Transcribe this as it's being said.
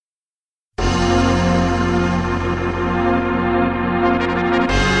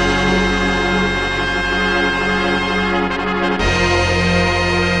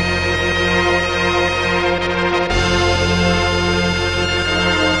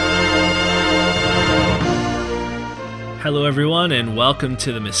Hello, everyone, and welcome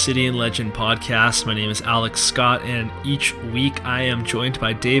to the Mysidian Legend podcast. My name is Alex Scott, and each week I am joined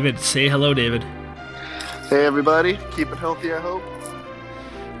by David. Say hello, David. Hey, everybody. Keep it healthy, I hope.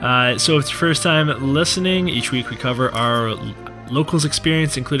 So if it's your first time listening, each week we cover our locals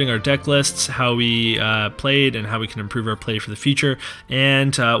experience, including our deck lists, how we played, and how we can improve our play for the future.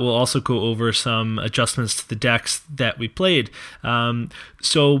 And we'll also go over some adjustments to the decks that we played.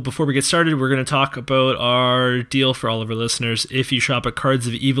 So before we get started, we're going to talk about our deal for all of our listeners. If you shop at Cards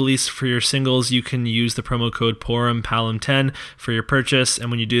of Evilise for your singles, you can use the promo code PORUMPALUM10 for your purchase. And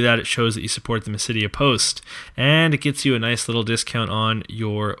when you do that, it shows that you support the Mysidia Post. And it gets you a nice little discount on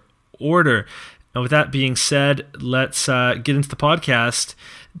your order. And with that being said, let's get into the podcast.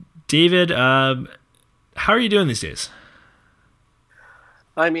 David, how are you doing these days?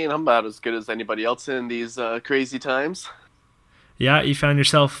 I mean, I'm about as good as anybody else in these crazy times. Yeah, you found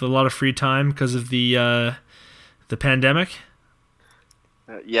yourself a lot of free time because of the pandemic?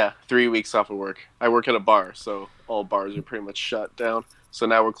 Yeah, 3 weeks off of work. I work at a bar, so all bars are pretty much shut down. So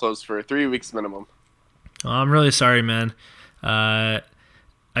now we're closed for 3 weeks minimum. Oh, I'm really sorry, man. I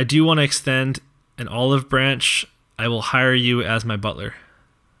do want to extend an olive branch. I will hire you as my butler.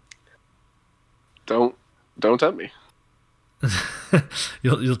 Don't tempt me.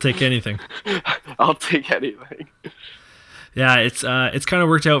 You'll take anything. I'll take anything. Yeah, it's kind of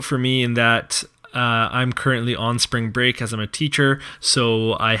worked out for me in that I'm currently on spring break as I'm a teacher,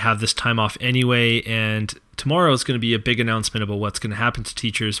 so I have this time off anyway, and tomorrow is going to be a big announcement about what's going to happen to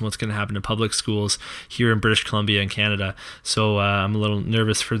teachers and what's going to happen to public schools here in British Columbia and Canada. So I'm a little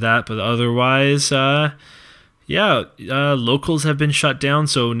nervous for that, but otherwise, locals have been shut down,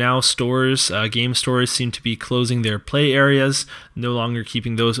 so now stores, game stores seem to be closing their play areas, no longer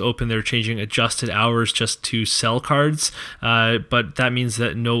keeping those open. They're changing adjusted hours just to sell cards, but that means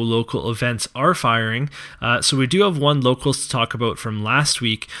that no local events are firing. So we do have one locals to talk about from last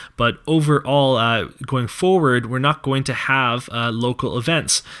week, but overall, going forward, we're not going to have local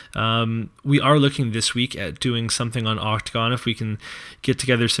events. We are looking this week at doing something on Octagon. If we can get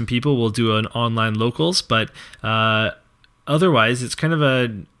together some people, we'll do an online locals, but otherwise, it's kind of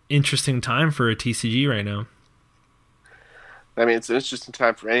an interesting time for a TCG right now. I mean, it's an interesting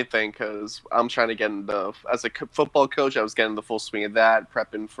time for anything because I'm trying to get as a football coach, I was getting the full swing of that,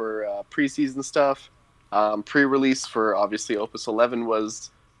 prepping for preseason stuff. Pre-release for, obviously, Opus 11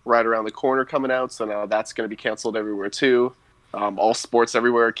 was right around the corner coming out, so now that's going to be canceled everywhere too. All sports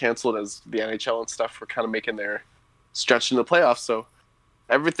everywhere are canceled as the NHL and stuff were kind of making their stretch in the playoffs, so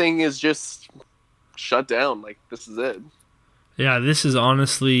everything is just shut down. Like, this is it. Yeah, this is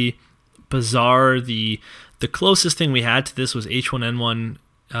honestly bizarre. The closest thing we had to this was H1N1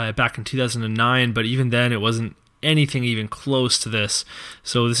 back in 2009, but even then it wasn't anything even close to this.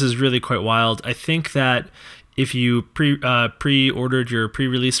 So this is really quite wild. I think that if you pre-ordered your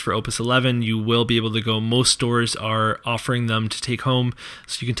pre-release for Opus 11, you will be able to go. Most stores are offering them to take home,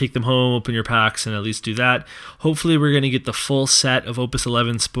 so you can take them home, open your packs, and at least do that. Hopefully, we're going to get the full set of Opus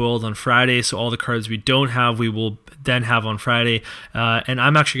 11 spoiled on Friday, so all the cards we don't have, we will then have on Friday. And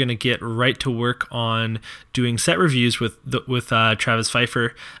I'm actually going to get right to work on doing set reviews with Travis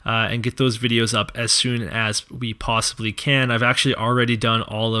Pfeiffer and get those videos up as soon as we possibly can. I've actually already done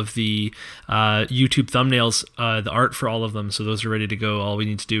all of the YouTube thumbnails, the art for all of them, so those are ready to go. All we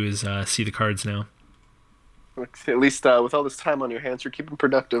need to do is see the cards now. At least with all this time on your hands, you're keeping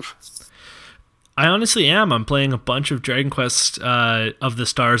productive. I honestly am. I'm playing a bunch of Dragon Quest of the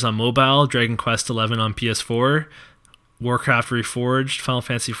Stars on mobile, Dragon Quest 11 on PS4, Warcraft Reforged, Final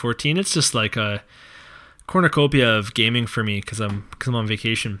Fantasy 14. It's just like a cornucopia of gaming for me because I'm on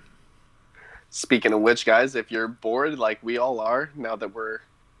vacation. Speaking of which, guys, if you're bored like we all are now that we're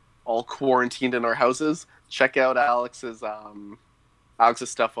all quarantined in our houses, check out Alex's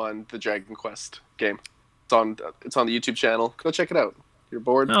stuff on the Dragon Quest game. It's on the YouTube channel. Go check it out. If you're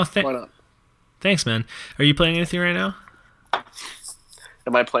bored, why not? Thanks, man. Are you playing anything right now?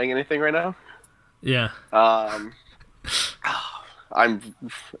 Am I playing anything right now? Yeah.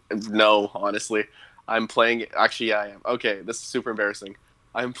 No, honestly. I'm playing, actually, yeah, I am. Okay, this is super embarrassing.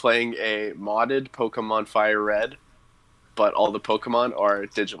 I'm playing a modded Pokemon Fire Red, but all the Pokemon are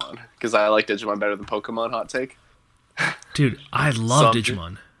Digimon, because I like Digimon better than Pokemon, hot take. Dude, I love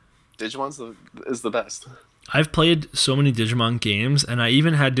Digimon. Digimon is the best. I've played so many Digimon games, and I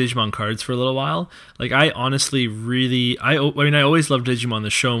even had Digimon cards for a little while. Like, I honestly really... I always loved Digimon the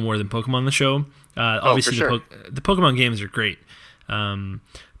show more than Pokemon the show. Obviously, for sure. The Pokemon games are great.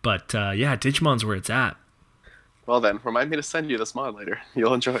 But Digimon's where it's at. Well then, remind me to send you this mod later.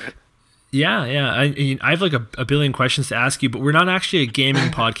 You'll enjoy it. Yeah. I have like a billion questions to ask you, but we're not actually a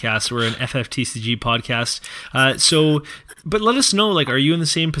gaming podcast. We're an FFTCG podcast. But let us know, like, are you in the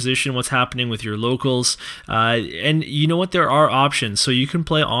same position? What's happening with your locals? And you know what? There are options. So you can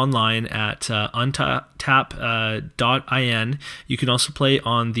play online at untap.in. You can also play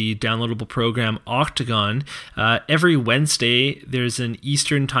on the downloadable program Octagon. Every Wednesday, there's an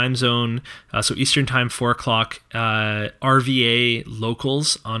Eastern time zone, so Eastern time, 4 o'clock, RVA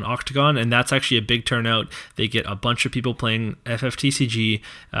locals on Octagon. And that's actually a big turnout. They get a bunch of people playing FFTCG,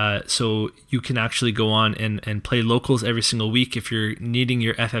 so you can actually go on and play locals every single week if you're needing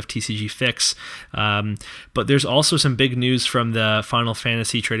your FFTCG fix. But there's also some big news from the Final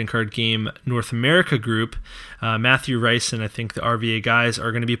Fantasy trading card game North America group. Matthew Rice and I think the RVA guys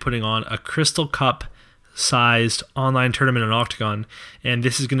are going to be putting on a Crystal Cup sized online tournament on Octagon, and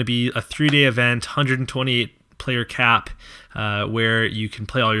this is going to be a 3-day event, 128 player cap, where you can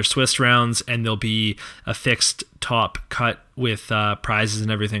play all your Swiss rounds, and there'll be a fixed top cut with prizes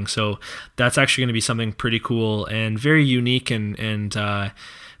and everything. So that's actually going to be something pretty cool and very unique, and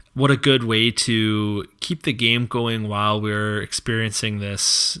what a good way to keep the game going while we're experiencing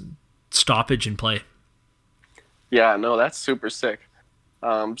this stoppage in play. Yeah, no, that's super sick.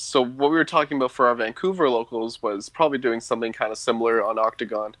 So what we were talking about for our Vancouver locals was probably doing something kind of similar on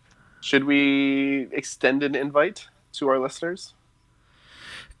Octagon. Should we extend an invite to our listeners?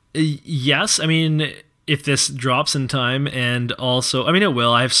 Yes. I mean, if this drops in time, and also, I mean, it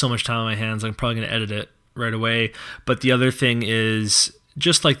will. I have so much time on my hands. I'm probably going to edit it right away. But the other thing is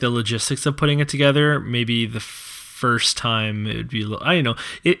just like the logistics of putting it together. Maybe the first time it would be, I don't know,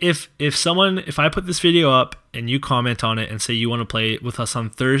 if I put this video up and you comment on it and say you want to play with us on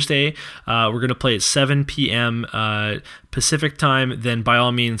Thursday, we're going to play at 7 p.m. Pacific time, then by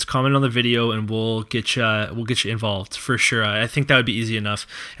all means comment on the video and we'll get you involved for sure. I think that would be easy enough,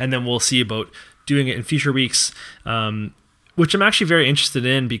 and then we'll see about doing it in future weeks, which I'm actually very interested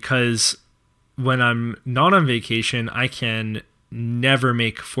in, because when I'm not on vacation, I can never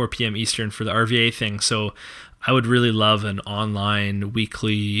make 4 p.m. Eastern for the RVA thing. So I would really love an online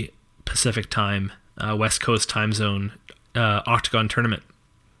weekly Pacific time, West Coast time zone Octagon tournament.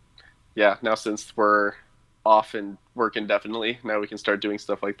 Yeah, now since we're off and work indefinitely, now we can start doing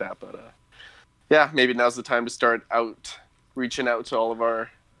stuff like that. But yeah, maybe now's the time to start reaching out to all of our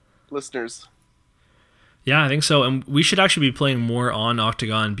listeners. Yeah, I think so. And we should actually be playing more on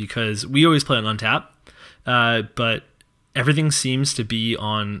Octagon, because we always play on Untap, but everything seems to be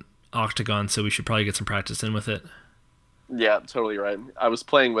on Octagon, so we should probably get some practice in with it. Yeah, totally right. I was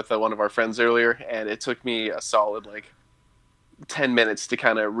playing with one of our friends earlier, and it took me a solid 10 minutes to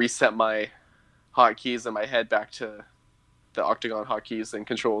kind of reset my hotkeys and my head back to the Octagon hotkeys and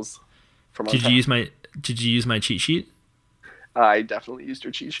controls from Untap. Did you use my cheat sheet? I definitely used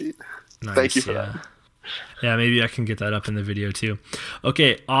your cheat sheet. Nice, thank you for that. Yeah, maybe I can get that up in the video too.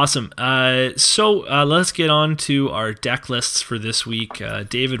 Okay, awesome. So let's get on to our deck lists for this week.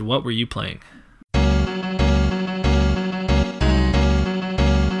 David, what were you playing?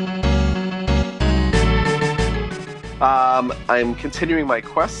 I'm continuing my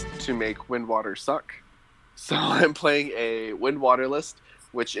quest to make Windwater suck. So I'm playing a Windwater list,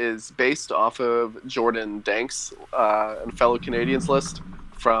 which is based off of Jordan Dank's and fellow Canadians list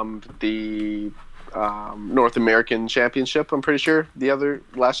from the North American Championship, I'm pretty sure,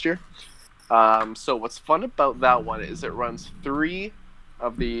 last year. So what's fun about that one is it runs 3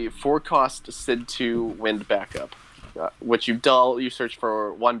 of the 4-cost Sid 2 Wind backup, which you search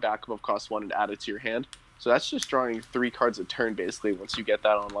for 1 backup of cost 1 and add it to your hand. So that's just drawing 3 cards a turn, basically, once you get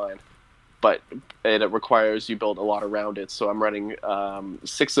that online. But it requires you build a lot around it. So I'm running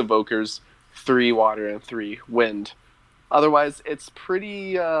 6 Evokers, 3 Water, and 3 Wind. Otherwise, it's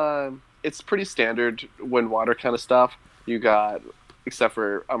pretty standard Wind-Water kind of stuff. You got, except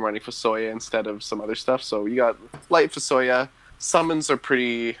for I'm running Fusoya instead of some other stuff. So you got light Fusoya. Summons are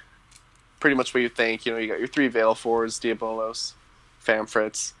pretty much what you think. You got your 3 Veil 4s, Diabolos,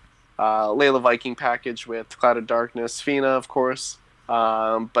 Famfrits, Layla Viking package with Cloud of Darkness, Fina, of course.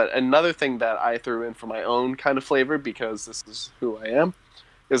 But another thing that I threw in for my own kind of flavor, because this is who I am,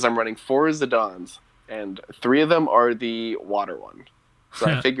 is I'm running 4 Zidans, and 3 of them are the water one. So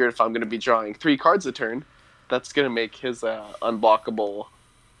I figured if I'm going to be drawing 3 cards a turn, that's going to make his unblockable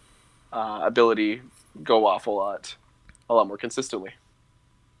ability go off a lot more consistently.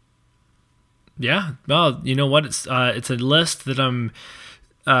 Yeah, well, you know what? It's a list that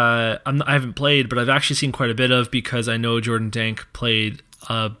I haven't played, but I've actually seen quite a bit of, because I know Jordan Dank played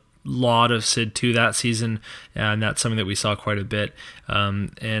a lot of Sid 2 that season, and that's something that we saw quite a bit.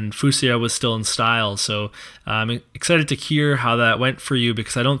 And Fusia was still in style, so I'm excited to hear how that went for you,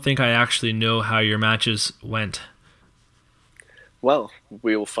 because I don't think I actually know how your matches went. Well,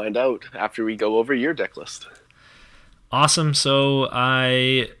 we will find out after we go over your deck list. Awesome. So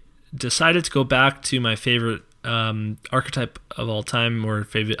I decided to go back to my favorite archetype of all time, or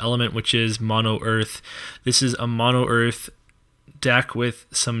favorite element, which is Mono Earth. This is a Mono Earth deck with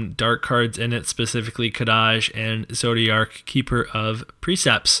some dark cards in it, specifically Kadaj and Zodiark, Keeper of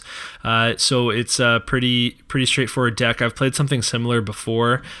Precepts. So it's a pretty straightforward deck. I've played something similar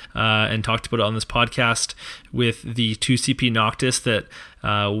before and talked about it on this podcast with the 2CP Noctis that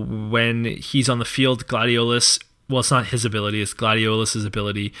when he's on the field, Gladiolus, well, it's not his ability, it's Gladiolus'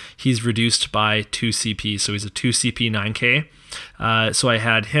 ability, he's reduced by 2 CP, so he's a 2 CP 9k. So I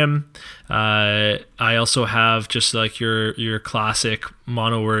had him. I also have just like your classic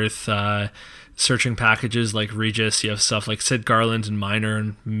Mono Earth searching packages like Regis. You have stuff like Sid Garland and Minor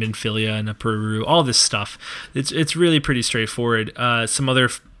and Minfilia and Apuru, all this stuff. It's really pretty straightforward. Some other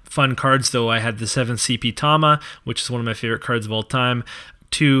fun cards, though. I had the 7 CP Tama, which is one of my favorite cards of all time.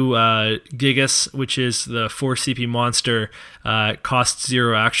 2 Gigas, which is the 4 CP monster, costs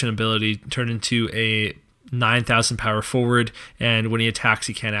 0 action ability, turned into a 9,000 power forward, and when he attacks,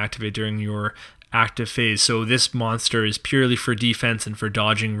 he can't activate during your active phase. So this monster is purely for defense and for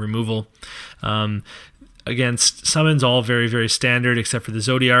dodging removal. Against summons, all very, very standard except for the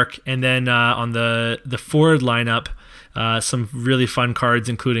Zodiark. And then on the forward lineup, some really fun cards,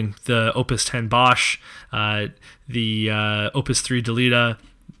 including the Opus 10 Bosch, the Opus 3 Delita,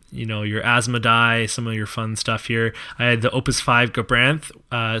 your Asmodai, some of your fun stuff here. I had the Opus 5 Gabranth.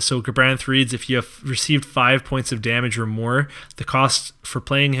 So Gabranth reads, if you have received 5 points of damage or more, the cost for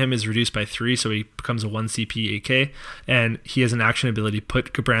playing him is reduced by 3, so he becomes a 1 CP AK, and he has an action ability,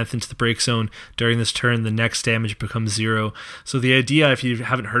 put Gabranth into the break zone. During this turn, the next damage becomes 0. So the idea, if you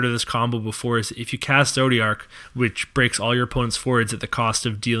haven't heard of this combo before, is if you cast Zodiark, which breaks all your opponent's forwards at the cost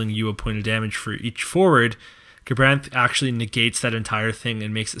of dealing you a point of damage for each forward, Gabranth actually negates that entire thing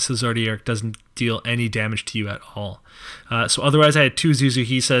and makes it so Zodiark doesn't deal any damage to you at all. So otherwise, I had 2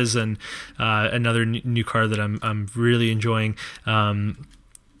 Zuzuhisas and another new card that I'm really enjoying.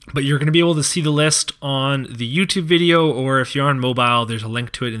 But you're going to be able to see the list on the YouTube video, or if you're on mobile, there's a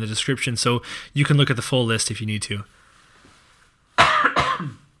link to it in the description, so you can look at the full list if you need to.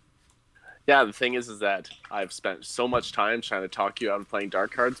 Yeah, the thing is that I've spent so much time trying to talk you out of playing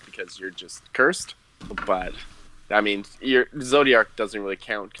dark cards because you're just cursed. But I mean, your Zodiark doesn't really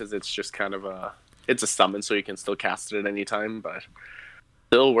count because it's just kind of it's a summon, so you can still cast it at any time, but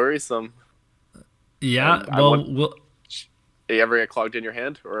still worrisome. Yeah, you ever get clogged in your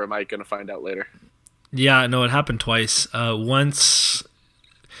hand, or am I going to find out later? Yeah, no, it happened twice. Once,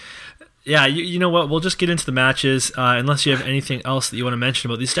 yeah, you know what? We'll just get into the matches, unless you have anything else that you want to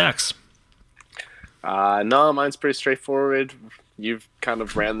mention about these decks. No, mine's pretty straightforward. You've kind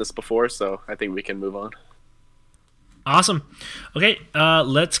of ran this before, so I think we can move on. Awesome. Okay,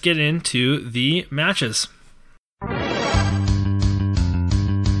 let's get into the matches.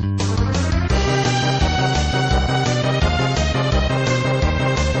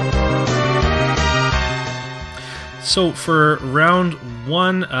 So for round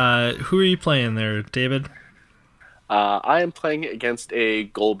 1, who are you playing there, David? I am playing against a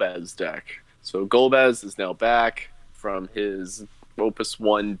Golbez deck. So Golbez is now back from his Opus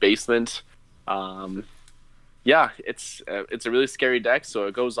 1 basement. Yeah, it's a really scary deck. So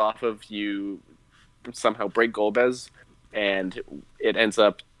it goes off of you somehow break Golbez, and it ends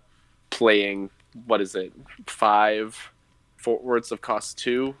up playing, 5 forwards of cost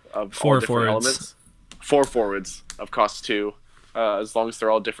 2 of 4 all different forwards. elements. 4 forwards of cost 2, as long as they're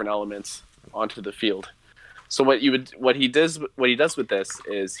all different elements, onto the field. So what he does with this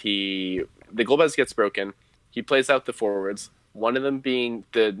is the Golbez gets broken. He plays out the forwards, one of them being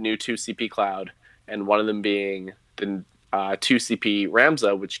the new 2 CP Cloud, and one of them being the 2 CP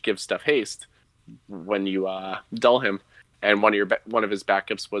Ramza, which gives stuff haste when you dull him. And one of his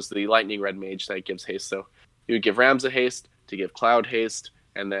backups was the Lightning Red Mage that gives haste. So you would give Ramza haste to give Cloud haste,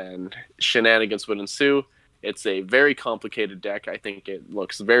 and then shenanigans would ensue. It's a very complicated deck. I think it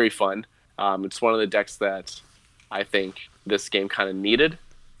looks very fun. It's one of the decks that I think this game kind of needed,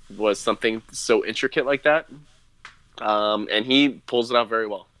 was something so intricate like that. And he pulls it out very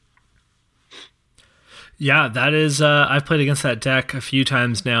well. Yeah, that is. I've played against that deck a few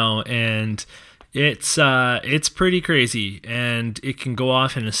times now, and it's pretty crazy. And it can go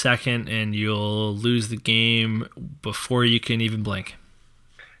off in a second, and you'll lose the game before you can even blink.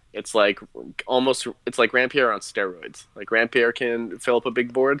 It's like it's like Rampierre on steroids. Like Rampierre can fill up a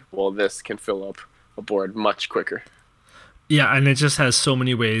big board, well, this can fill up a board much quicker. Yeah, and it just has so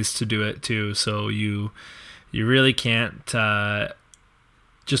many ways to do it too. So you really can't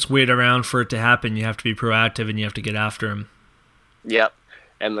just wait around for it to happen. You have to be proactive and you have to get after them. Yep,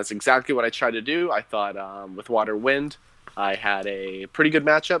 and that's exactly what I tried to do. I thought with Water Wind, I had a pretty good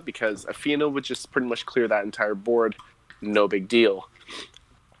matchup because Athena would just pretty much clear that entire board, no big deal.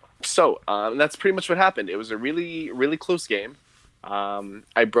 So that's pretty much what happened. It was a really, really close game.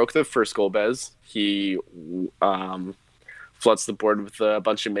 I broke the first Golbez. He floods the board with a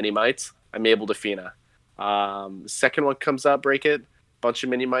bunch of mini mites. I'm able to Fina. Second one comes up, break it. Bunch of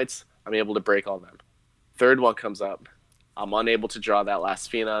mini mites. I'm able to break all of them. Third one comes up. I'm unable to draw that last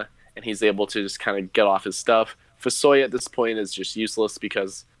Fina, and he's able to just kind of get off his stuff. Fasoya at this point is just useless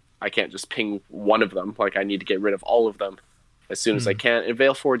because I can't just ping one of them. Like, I need to get rid of all of them as soon as I can. And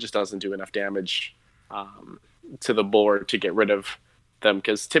Veil 4 just doesn't do enough damage to the board to get rid of them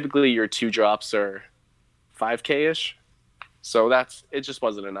because typically your 2 drops are 5k-ish. So it just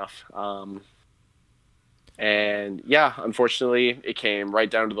wasn't enough. And yeah, unfortunately, it came right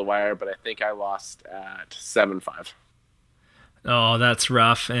down to the wire, but I think I lost at 7-5. Oh, that's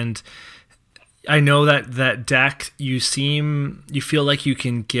rough. And I know that deck, you feel like you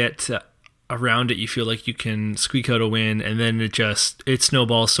can get around it. You feel like you can squeak out a win, and then it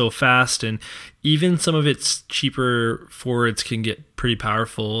snowballs so fast. And even some of its cheaper forwards can get pretty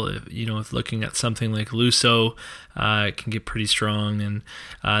powerful. You know, if looking at something like Luso, it can get pretty strong. And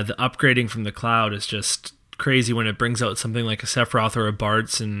the upgrading from the cloud is just crazy when it brings out something like a Sephiroth or a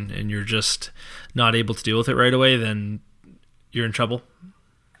Bartz, and you're just not able to deal with it right away, then you're in trouble.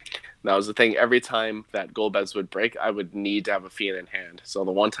 That was the thing. Every time that Golbez would break, I would need to have a Fiend in hand. So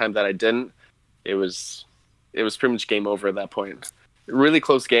the one time that I didn't, it was pretty much game over at that point. Really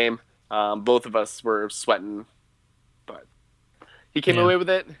close game. Both of us were sweating, but he came away with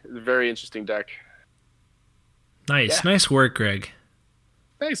it. Very interesting deck. Nice. Yeah. Nice work, Greg.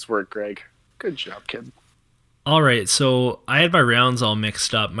 Nice work, Greg. Good job, kid. All right, so I had my rounds all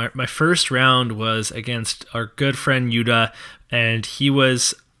mixed up. My first round was against our good friend Yuda, and he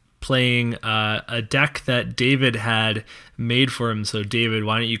was playing a deck that David had made for him. So David,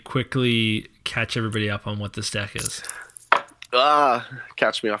 why don't you quickly catch everybody up on what this deck is?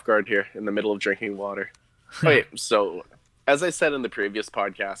 Catch me off guard here in the middle of drinking water. Okay, so as I said in the previous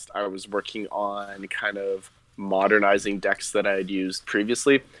podcast, I was working on kind of modernizing decks that I had used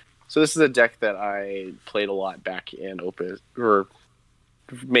previously. So this is a deck that I played a lot back in Opus, or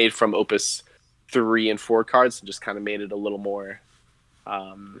made from Opus 3 and 4 cards, and just kind of made it a little more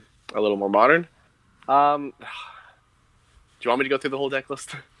modern. Do you want me to go through the whole deck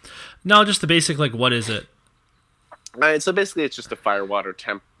list? No, just the basic, like, what is it? All right, so basically it's just a Firewater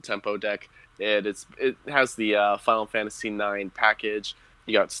tempo deck. It has the Final Fantasy IX package.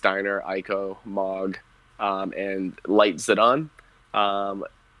 You got Steiner, Ico, Mog, and Light Zidane.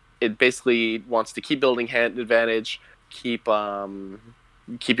 It basically wants to keep building hand advantage, keep your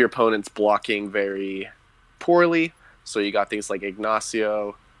opponents blocking very poorly. So you got things like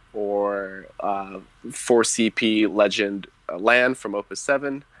Ignacio or 4 CP Legend Land from Opus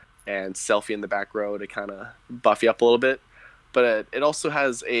 7 and Selfie in the back row to kind of buff you up a little bit. But it also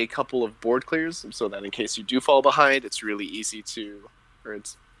has a couple of board clears so that in case you do fall behind, it's really easy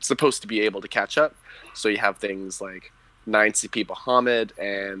it's supposed to be able to catch up. So you have things like 9 CP Bahamut,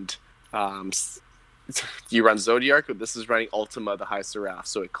 and you run Zodiark, but this is running Ultima the High Seraph,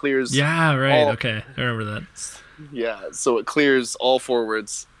 so it clears. Yeah, right. Okay, I remember that. Yeah, so it clears all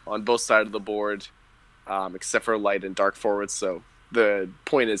forwards on both sides of the board, except for light and dark forwards. So the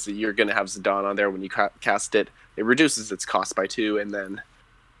point is that you're going to have Zidane on there when you cast it. It reduces its cost by 2, and then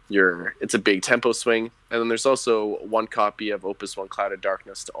it's a big tempo swing. And then there's also 1 copy of Opus 1 Cloud of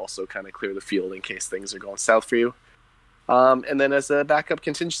Darkness to also kind of clear the field in case things are going south for you. And then as a backup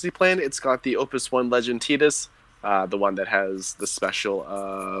contingency plan, it's got the Opus 1 Legend Tidus, the one that has the special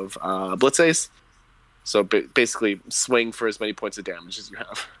of Blitz Ace. So basically swing for as many points of damage as you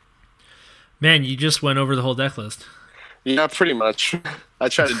have. Man, you just went over the whole deck list. Yeah, pretty much. I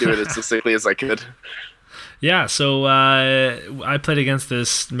tried to do it as succinctly as I could. Yeah, so I played against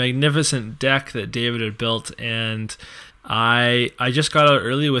this magnificent deck that David had built, and I just got out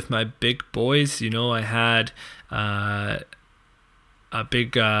early with my big boys. You know, I had a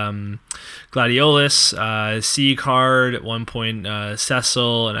big Gladiolus, C card at one point,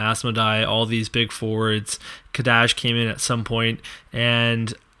 Cecil and Asmodai, all these big forwards. Kadash came in at some point,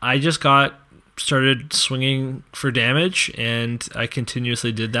 and I just started swinging for damage, and I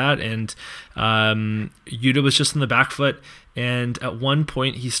continuously did that, and Yuta was just on the back foot, And at one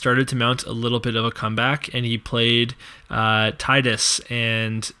point, he started to mount a little bit of a comeback, and he played Titus,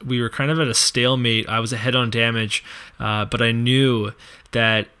 and we were kind of at a stalemate. I was ahead on damage, but I knew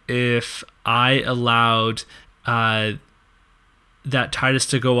that if I allowed that Titus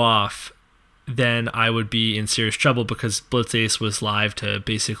to go off, then I would be in serious trouble because Blitz Ace was live to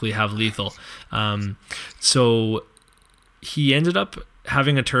basically have lethal. So he ended up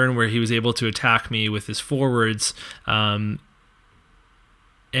having a turn where he was able to attack me with his forwards, and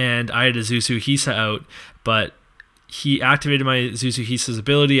I had a Zuzu Hisa out, but he activated my Zuzu Hisa's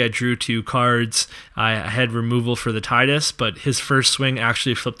ability. I drew 2 cards. I had removal for the Titus, but his first swing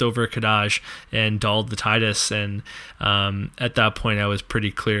actually flipped over Kadaj and dulled the Titus, and at that point I was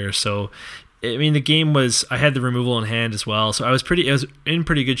pretty clear. So I mean, the game was, I had the removal in hand as well, so I was in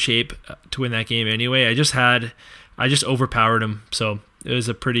pretty good shape to win that game anyway. I just overpowered him, so it was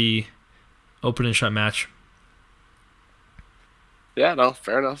a pretty open and shut match. Yeah, no,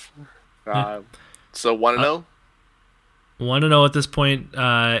 fair enough. So 1-0? 1-0 at this point,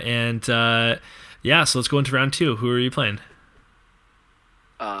 so let's go into round 2. Who are you playing?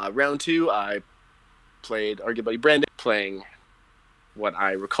 Round 2, I played our good buddy Brandon, playing what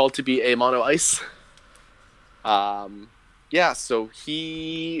I recall to be a mono ice. So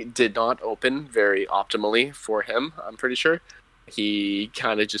he did not open very optimally for him, I'm pretty sure. He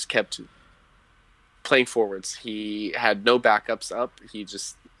kind of just kept playing forwards. He had no backups up. He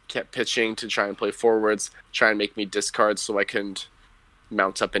just kept pitching to try and play forwards, try and make me discard so I couldn't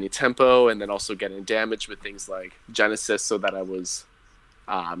mount up any tempo, and then also getting damage with things like Genesis so that I was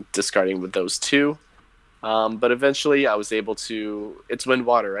discarding with those 2. But eventually I was able to, it's wind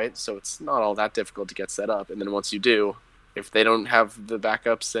water, right? So it's not all that difficult to get set up. And then once you do, if they don't have the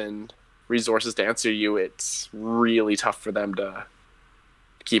backups and resources to answer you, it's really tough for them to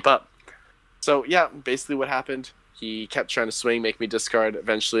keep up. So yeah, basically what happened, he kept trying to swing, make me discard.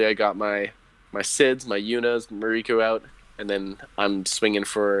 Eventually I got my Sids, my Yunas, Mariko out, and then I'm swinging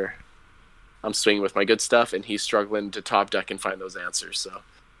with my good stuff, and he's struggling to top deck and find those answers. So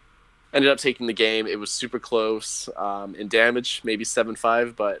ended up taking the game. It was super close in damage, maybe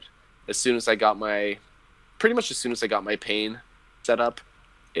 7-5, but as soon as I got my pain set up,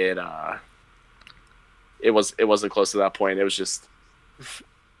 it wasn't close to that point. It was just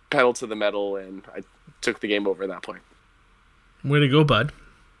pedal to the metal, and I took the game over at that point. Way to go, bud.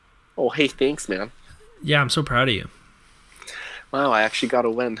 Oh, hey, thanks, man. Yeah, I'm so proud of you. Wow, I actually got a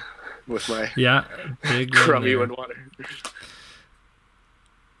win with my big crummy wind water.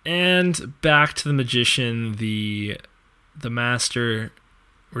 And back to the magician, the master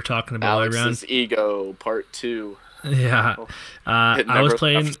we're talking about. Alex's ego, part 2. Yeah. I was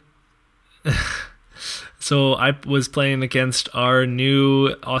playing... So I was playing against our new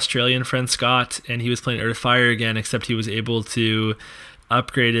Australian friend Scott, and he was playing Earth Fire again, except he was able to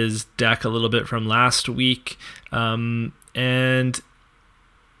upgrade his deck a little bit from last week. And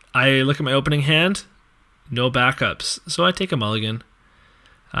I look at my opening hand, no backups. So I take a mulligan.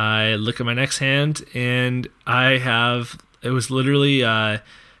 I look at my next hand, and it was literally Kadaj,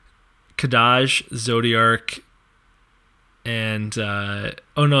 Zodiark, and Kadaj,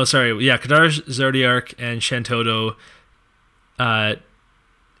 Zodiark, and Shantoto,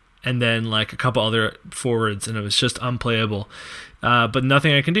 and then like a couple other forwards, and it was just unplayable. But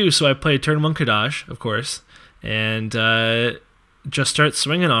nothing I can do, so I played turn 1 Kadaj, of course, and just start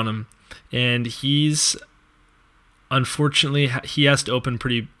swinging on him. And he's... Unfortunately, he has to open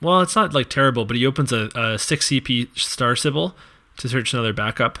pretty... Well, it's not like terrible, but he opens a 6 CP Star Sybil to search another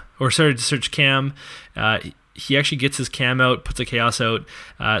backup. To search Cam. He actually gets his Cam out, puts a Chaos out,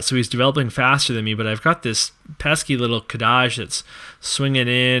 so he's developing faster than me, but I've got this pesky little Kadaj that's swinging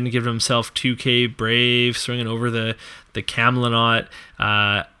in, giving himself 2k Brave, swinging over the Camlanaut.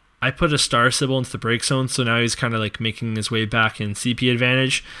 I put a Star Sybil into the break zone, so now he's kind of like making his way back in CP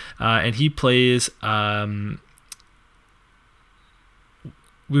advantage, and he plays...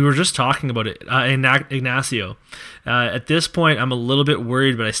 we were just talking about it, Ignacio. At this point, I'm a little bit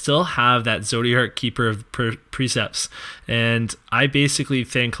worried, but I still have that Zodiac Keeper of Precepts. And I basically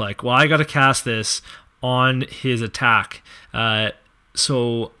think, like, well, I got to cast this on his attack.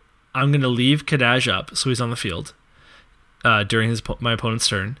 So I'm going to leave Kadaj up so he's on the field during my opponent's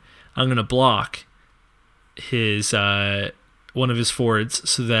turn. I'm going to block his one of his forwards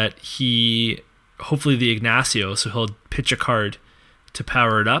so that hopefully the Ignacio, so he'll pitch a card to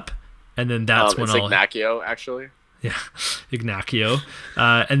power it up, and then that's when I'll... Ignacio, actually. Yeah, Ignacio.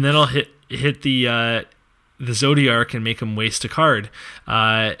 And then I'll hit the Zodiark and make him waste a card.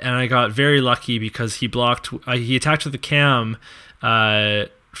 And I got very lucky because he blocked... he attacked with the Cam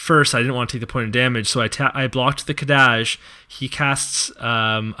first I didn't want to take the point of damage, so I blocked the Kadaj. He casts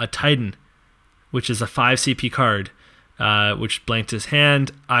a Titan, which is a 5 CP card, which blanked his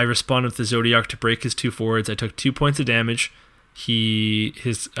hand. I responded with the Zodiac to break his 2 forwards. I took 2 points of damage.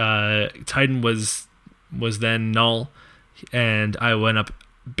 His Titan was then null, and I went up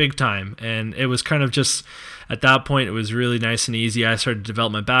big time. And it was kind of just at that point, it was really nice and easy. I started to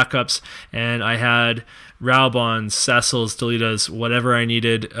develop my backups, and I had Raubons, Cecils, Delitas, whatever I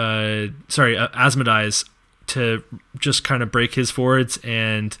needed. Asmodeis to just kind of break his forwards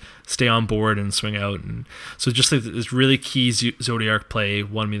and stay on board and swing out. And so just like this really key Zodiac play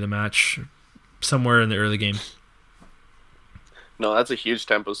won me the match somewhere in the early game. No, that's a huge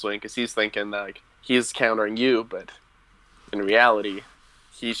tempo swing because he's thinking that he's countering you, but in reality,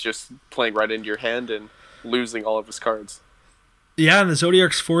 he's just playing right into your hand and losing all of his cards. Yeah, and the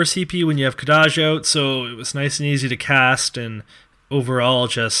Zodiac's 4 CP when you have Kadaj out, so it was nice and easy to cast, and overall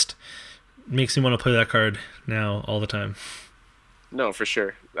just makes me want to play that card now all the time. No, for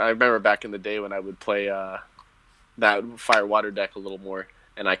sure. I remember back in the day when I would play that Fire Water deck a little more,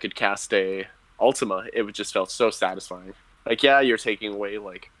 and I could cast a Ultima. It would just felt so satisfying. Like, yeah, you're taking away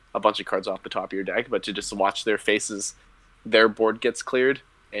like a bunch of cards off the top of your deck, but to just watch their faces, their board gets cleared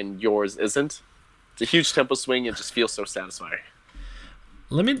and yours isn't. It's a huge tempo swing. It just feels so satisfying.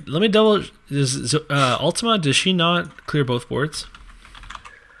 Let me double. Does Ultima, does she not clear both boards?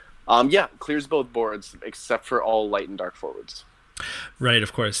 Yeah, clears both boards except for all light and dark forwards. Right,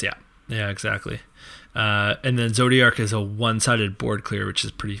 of course, yeah, exactly. And then Zodiac is a one-sided board clear, which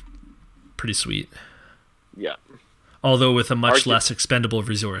is pretty sweet. Yeah. Although with a much less expendable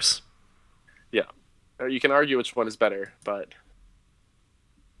resource. Yeah, you can argue which one is better, but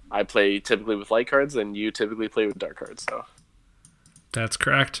I play typically with light cards, and you typically play with dark cards. So that's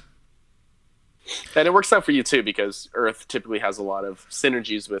correct. And it works out for you too, because Earth typically has a lot of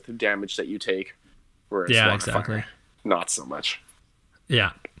synergies with damage that you take, whereas exactly. Fire, not so much.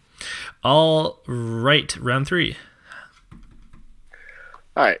 Yeah. All right, round 3.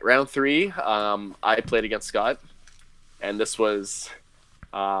 All right, round 3. I played against Scott, and this was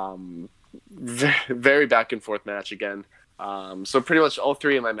very back and forth match again. So pretty much all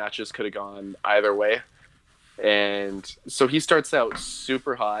 3 of my matches could have gone either way. And so he starts out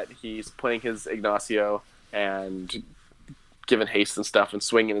super hot. He's playing his Ignacio and giving haste and stuff and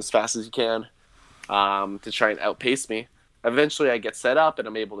swinging as fast as he can to try and outpace me. Eventually I get set up and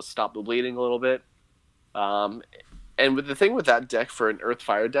I'm able to stop the bleeding a little bit. And with the thing with that deck, for an Earth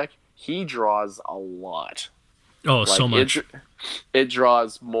Fire deck, he draws a lot. Oh, like, so much. It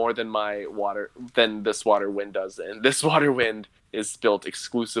draws more than this Water Wind does. And this Water Wind is built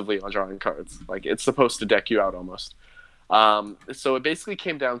exclusively on drawing cards. Like, it's supposed to deck you out almost. So it basically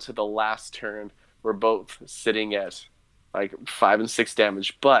came down to the last turn. We're both sitting at like 5 and 6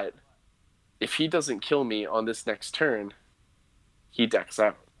 damage, but if he doesn't kill me on this next turn, he decks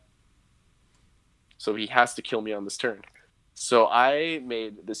out. So he has to kill me on this turn. So I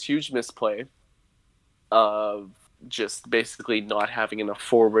made this huge misplay of just basically not having enough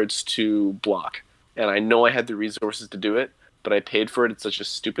forwards to block. And I know I had the resources to do it, but I paid for it in such a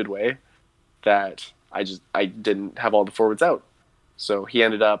stupid way that I didn't have all the forwards out. So he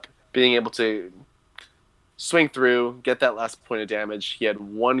ended up being able to swing through, get that last point of damage. He had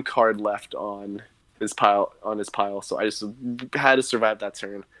 1 card left on his pile, so I just had to survive that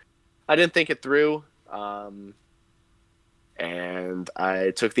turn. I didn't think it through, and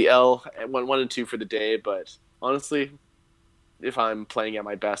I took the L. I went 1 and 2 for the day, but honestly, if I'm playing at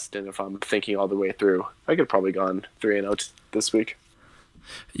my best and if I'm thinking all the way through, I could have probably gone 3-0 this week.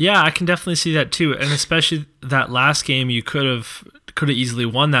 Yeah, I can definitely see that too, and especially that last game, you could have easily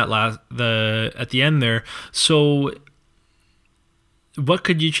won that at the end there. So, what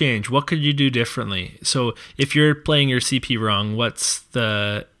could you change? What could you do differently? So, if you're playing your CP wrong, what's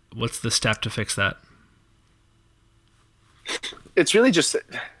the step to fix that? It's really just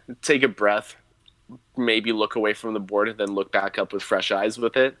take a breath, maybe look away from the board, and then look back up with fresh eyes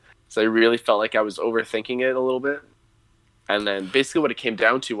with it. So I really felt like I was overthinking it a little bit. And then basically what it came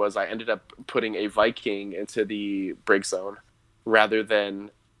down to was I ended up putting a Viking into the break zone rather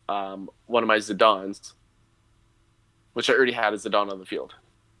than one of my Zidans, which I already had a Zidane on the field.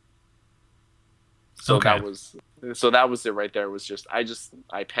 So okay. that was it right there. Was just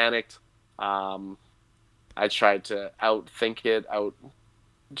I panicked. I tried to outthink it,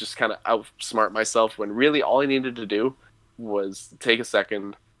 just kind of outsmart myself, when really all I needed to do was take a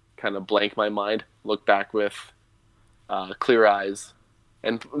second, kind of blank my mind, look back with clear eyes,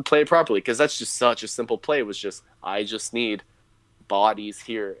 and play it properly. Because that's just such a simple play. It was just, I just need bodies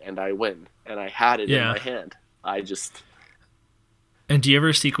here and I win. And I had it in my hand. And do you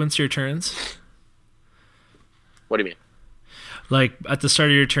ever sequence your turns? What do you mean? Like at the start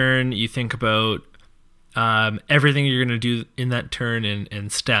of your turn, you think about everything you're going to do in that turn in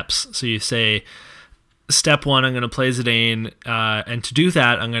steps. So you say, step one, I'm going to play Zidane, and to do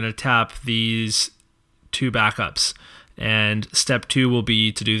that, I'm going to tap these two backups. And step two will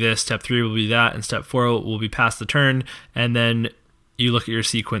be to do this, step three will be that, and step four will be pass the turn. And then you look at your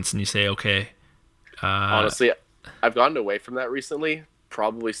sequence and you say, okay. Honestly, I've gotten away from that recently,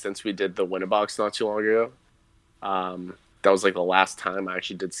 probably since we did the Winnabox not too long ago. That was like the last time I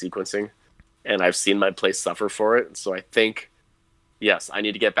actually did sequencing, and I've seen my play suffer for it. So I think, yes, I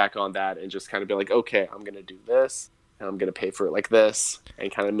need to get back on that and just kind of be like, okay, I'm going to do this, and I'm going to pay for it like this,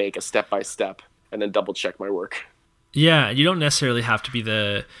 and kind of make a step-by-step, and then double-check my work. Yeah, you don't necessarily have to be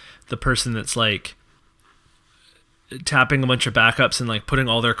the person that's like tapping a bunch of backups and like putting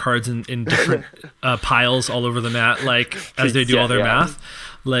all their cards in different piles all over the mat, like as they do all their math.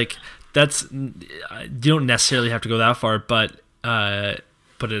 Like you don't necessarily have to go that far, but and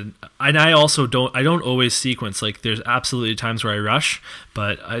I also don't always sequence. Like there's absolutely times where I rush,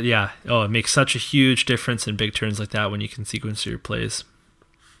 but it makes such a huge difference in big turns like that when you can sequence your plays.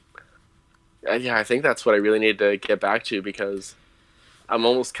 Yeah, I think that's what I really need to get back to, because I'm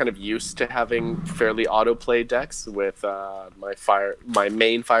almost kind of used to having fairly autoplay decks with my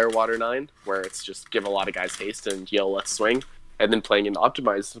main Firewater 9, where it's just give a lot of guys haste and yell let's swing, and then playing an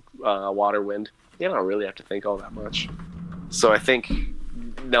optimized Water Wind. You don't really have to think all that much. So I think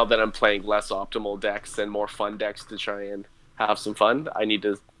now that I'm playing less optimal decks and more fun decks to try and have some fun, I need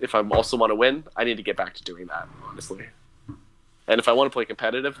to, if I also want to win, I need to get back to doing that, honestly. And if I want to play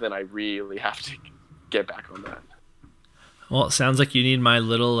competitive, then I really have to get back on that. Well, it sounds like you need my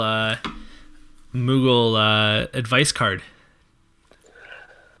little Moogle advice card.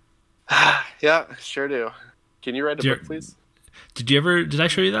 Yeah, sure do. Can you write a book, please? Did I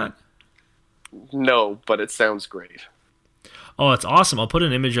show you that? No, but it sounds great. Oh, it's awesome. I'll put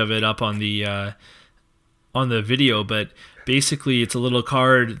an image of it up on the video, but basically it's a little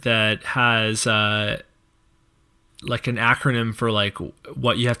card that has like an acronym for like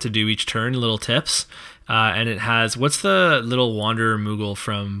what you have to do each turn, little tips. And it has, what's the little Wanderer Moogle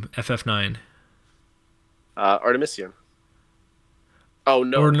from FF9? Artemisian. Oh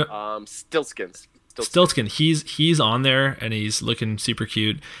no, Stiltskin. Stiltskin. He's on there and he's looking super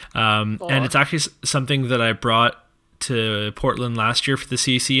cute. And it's actually something that I brought to Portland last year for the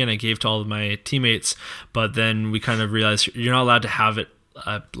CC and I gave to all of my teammates. But then we kind of realized you're not allowed to have it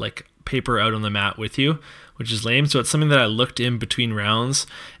like paper out on the mat with you, which is lame. So it's something that I looked in between rounds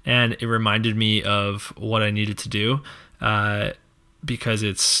and it reminded me of what I needed to do, because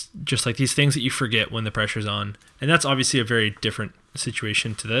it's just like these things that you forget when the pressure's on. And that's obviously a very different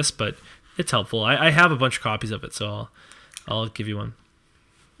situation to this, but it's helpful. I have a bunch of copies of it, so I'll give you one.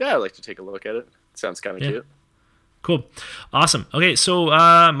 Yeah, I'd like to take a look at it. Sounds kind of cute. Cool. Awesome. Okay, so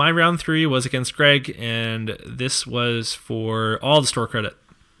my round 3 was against Greg, and this was for all the store credit.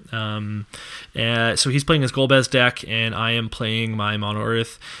 So he's playing his Golbez deck, and I am playing my Mono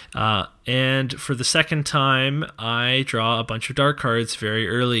Earth. And for the second time, I draw a bunch of dark cards very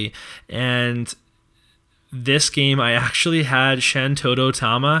early. And this game, I actually had Shantoto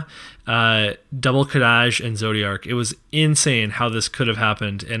Tama, Double Kadaj, and Zodiark. It was insane how this could have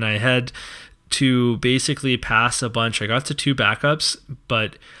happened. And I had to basically pass a bunch. I got to 2 backups,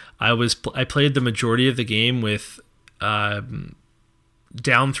 but I played the majority of the game with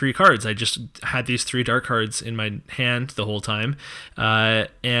down 3 cards. I just had these 3 dark cards in my hand the whole time,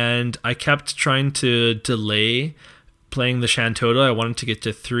 and I kept trying to delay playing the Shantoto. I wanted to get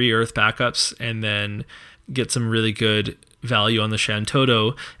to 3 Earth backups and then get some really good value on the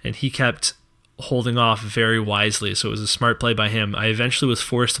Shantoto, and he kept holding off very wisely, so it was a smart play by him. I eventually was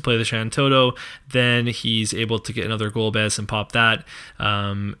forced to play the Shantoto, then he's able to get another Golbez and pop that,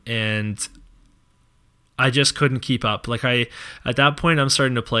 and I just couldn't keep up. Like at that point, I'm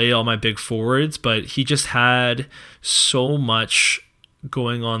starting to play all my big forwards, but he just had so much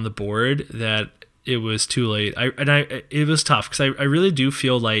going on the board that it was too late. It was tough because I really do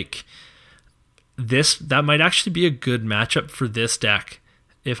feel like that might actually be a good matchup for this deck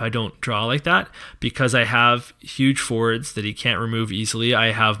if I don't draw like that, because I have huge forwards that he can't remove easily.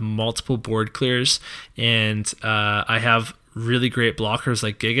 I have multiple board clears, and I have really great blockers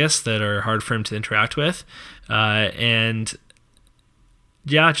like Gigas that are hard for him to interact with, and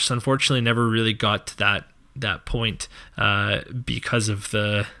just unfortunately never really got to that point because of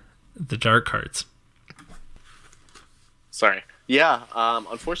the dark cards. Sorry. Yeah,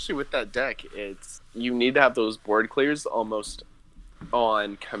 unfortunately with that deck, you need to have those board clears almost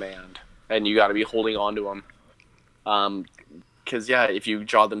on command, and you got to be holding on to them. because if you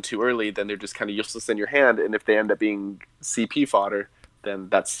draw them too early, then they're just kind of useless in your hand, and if they end up being CP fodder, then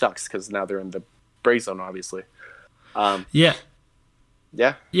that sucks because now they're in the break zone, obviously. Yeah.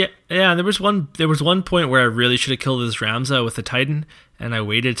 Yeah. Yeah. Yeah. There was one point where I really should have killed this Ramza with the Titan, and I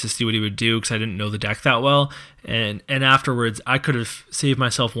waited to see what he would do because I didn't know the deck that well. And afterwards, I could have saved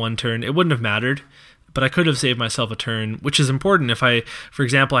myself one turn. It wouldn't have mattered, but I could have saved myself a turn, which is important. If for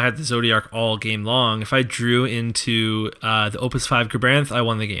example, I had the Zodiac all game long. If I drew into the Opus 5 Gabranth, I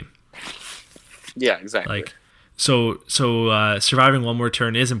won the game. Yeah, exactly. So surviving one more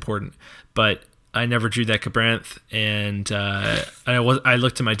turn is important, but I never drew that Gabranth, and I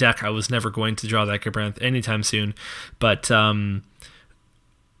looked at my deck. I was never going to draw that Gabranth anytime soon, but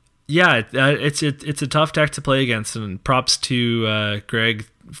it's a tough deck to play against, and props to Greg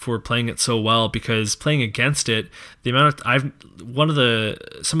for playing it so well, because playing against it, some of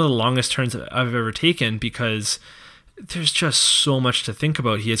the longest turns I've ever taken, because there's just so much to think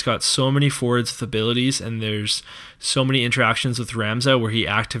about. He has got so many forwards with abilities, and there's so many interactions with Ramza where he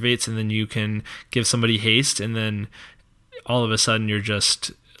activates and then you can give somebody haste, and then all of a sudden you're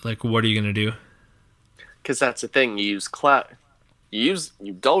just like, what are you going to do? Because that's the thing. You dull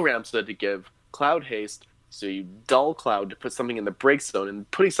Ramza to give Cloud haste, so you dull Cloud to put something in the break zone, and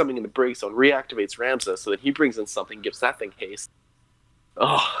putting something in the break zone reactivates Ramza, so that he brings in something, gives that thing haste.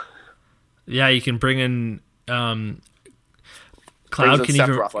 Oh. Yeah, you can bring in Cloud can Sephiroth,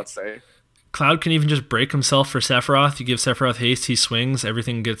 even, let's say. Cloud can even just break himself for Sephiroth. You give Sephiroth haste, he swings,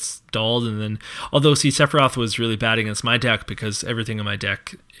 everything gets dulled, and then... Although, see, Sephiroth was really bad against my deck, because everything in my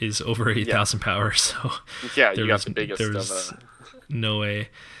deck is over 8,000 power, so... Yeah, you got the biggest of... No way.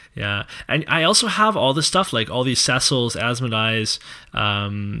 Yeah. And I also have all this stuff, like all these Cecils, Asmodeis,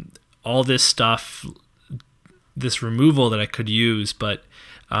 all this stuff, this removal that I could use, but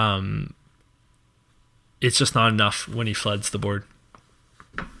it's just not enough when he floods the board.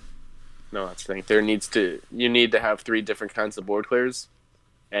 No, that's the thing. You need to have 3 different kinds of board clears,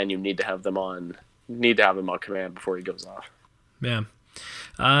 and you need to have them on command before he goes off. Yeah.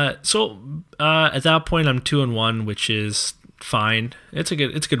 So at that point, I'm 2-1, which is fine. It's a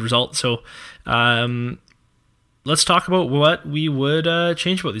good result. So let's talk about what we would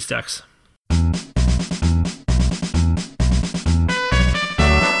change about these decks.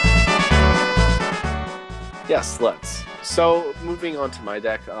 Yes, let's. So moving on to my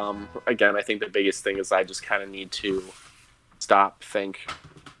deck, again, I think the biggest thing is I just kind of need to stop, think,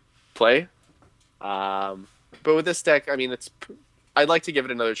 play. But with this deck, I mean, I'd like to give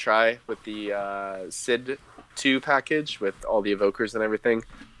it another try with the Sid 2 package with all the evokers and everything.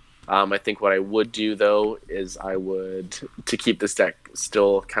 I think what I would do, though, is to keep this deck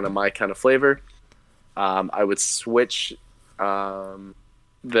still kind of my kind of flavor, I would switch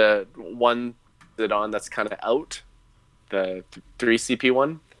the one Zidane that's kind of out, the 3 CP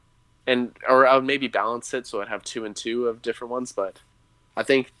one, or I would maybe balance it so I'd have 2 and 2 of different ones, but I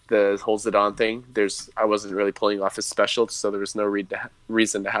think the whole Zidane thing, I wasn't really pulling off his special, so there was no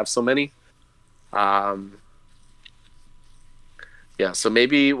reason to have so many. So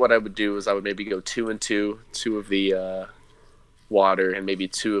maybe what I would do is I would maybe go 2 and 2 of the water, and maybe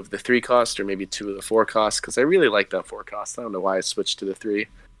 2 of the 3 cost, or maybe 2 of the 4 cost, because I really like that 4 cost. I don't know why I switched to the 3.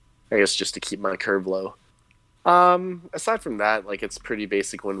 I guess just to keep my curve low. Aside from that, it's pretty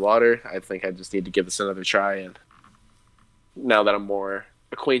basic wind water. I think I just need to give this another try, and now that I'm more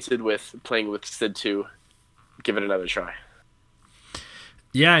acquainted with playing with Sid 2, give it another try.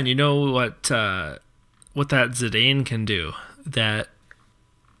 Yeah, and you know what that Zidane can do that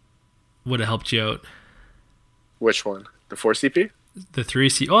would have helped you out? Which one? The 4 CP? The 3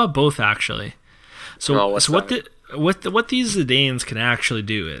 CP? Oh, both actually. So what these Zidanes can actually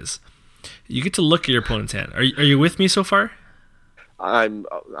do is you get to look at your opponent's hand. Are you with me so far? I'm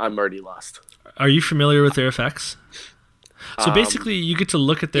already lost. Are you familiar with their effects? So basically, you get to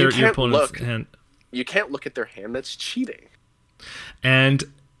look at your opponent's hand. You can't look at their hand. That's cheating. And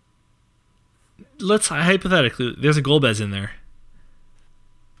let's hypothetically, there's a Golbez in there.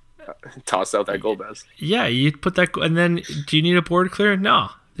 Toss out that Golbez. Yeah, you put that, and then do you need a board clear?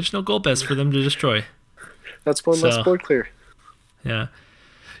 No, there's no Golbez for them to destroy. That's one less board clear. Yeah.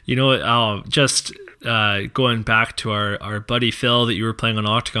 You know what? Just going back to our buddy Phil that you were playing on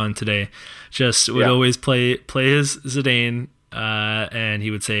Octagon today, would always play his Zidane, and he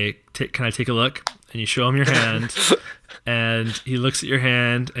would say, "Can I take a look?" And you show him your hand, and he looks at your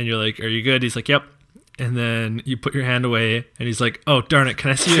hand, and you're like, "Are you good?" He's like, "Yep." And then you put your hand away, and he's like, "Oh, darn it! Can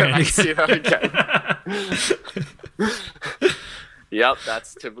I see your hand again?" I see that again. Yep,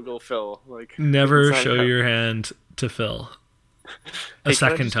 that's typical Phil. Never show your hand to Phil a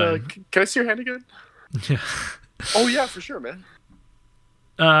second time. Can I see your hand again? Yeah. Oh yeah, for sure, man.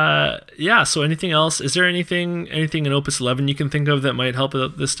 Yeah. So anything else? Is there anything in Opus 11 you can think of that might help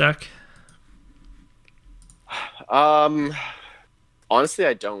out this deck? Honestly,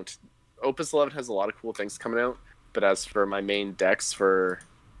 I don't. Opus 11 has a lot of cool things coming out, but as for my main decks,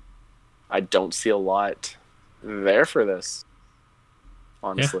 I don't see a lot there for this.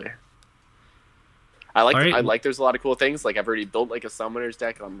 Honestly, yeah. I like. There's a lot of cool things. Like I've already built like a summoners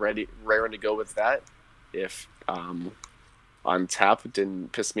deck. And I'm raring to go with that. If on tap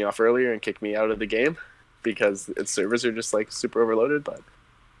didn't piss me off earlier and kick me out of the game because its servers are just like super overloaded. But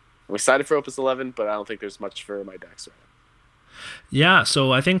I'm excited for Opus 11, but I don't think there's much for my decks right now. Yeah,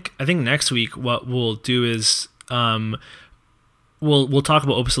 so I think next week what we'll do is we'll talk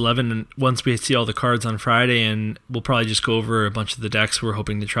about Opus 11 and once we see all the cards on Friday, and we'll probably just go over a bunch of the decks we're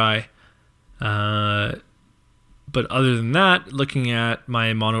hoping to try. But other than that, looking at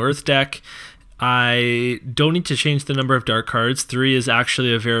my Mono Earth deck, I don't need to change the number of dark cards. 3 is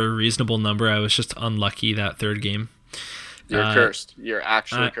actually a very reasonable number. I was just unlucky that third game. You're cursed. You're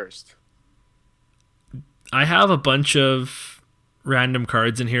actually cursed. I have a bunch of random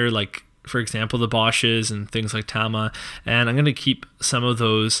cards in here, like for example the Bosches and things like Tama, and I'm going to keep some of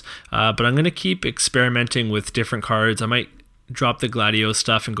those, but I'm going to keep experimenting with different cards. I might drop the Gladio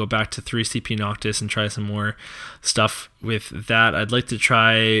stuff and go back to 3 CP Noctis and try some more stuff with that. I'd like to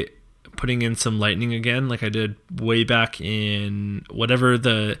try putting in some lightning again, like I did way back in what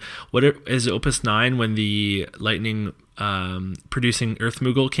is Opus 9 when the lightning producing Earth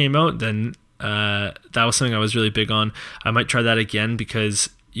Moogle came out. Then that was something I was really big on. I might try that again because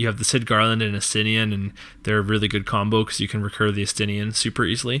you have the Sid Garland and Astinian, and they're a really good combo because you can recur the Astinian super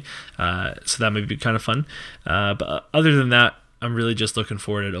easily. So that might be kind of fun. But other than that, I'm really just looking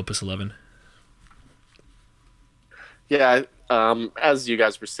forward to Opus 11. Yeah, as you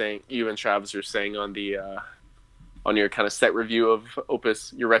guys were saying, you and Travis were saying on the on your kind of set review of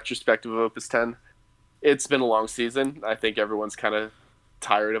Opus, your retrospective of Opus 10, it's been a long season. I think everyone's kind of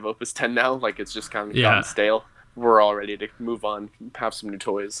tired of Opus 10 now. Like it's just kind of gotten stale. We're all ready to move on, have some new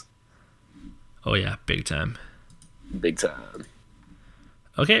toys. Oh yeah, big time.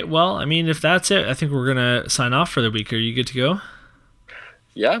 Okay, well, I mean, if that's it, I think we're gonna sign off for the week. Are you good to go?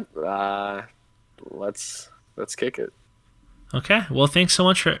 Yeah, let's kick it. Okay, well, thanks so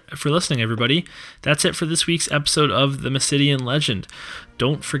much for listening, everybody. That's it for this week's episode of The Mysidian Legend.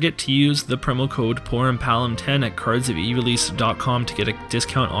 Don't forget to use the promo code PORUMPALUM10 at cardsofevilise.com to get a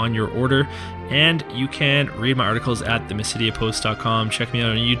discount on your order. And you can read my articles at themysidiapost.com. Check me out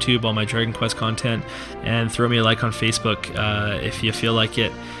on YouTube, all my Dragon Quest content, and throw me a like on Facebook if you feel like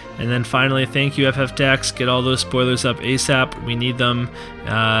it. And then finally, thank you, FF Decks. Get all those spoilers up ASAP. We need them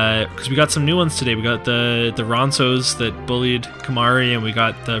because we got some new ones today. We got the Ronsos that bullied Kamari, and we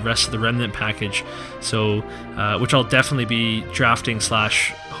got the rest of the Remnant package. So, which I'll definitely be drafting /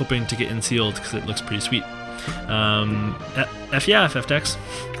 hoping to get in sealed because it looks pretty sweet. F yeah, FF Decks.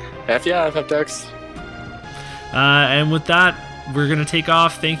 F yeah, FF Decks. And with that, we're gonna take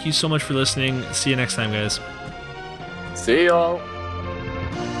off. Thank you so much for listening. See you next time, guys. See y'all.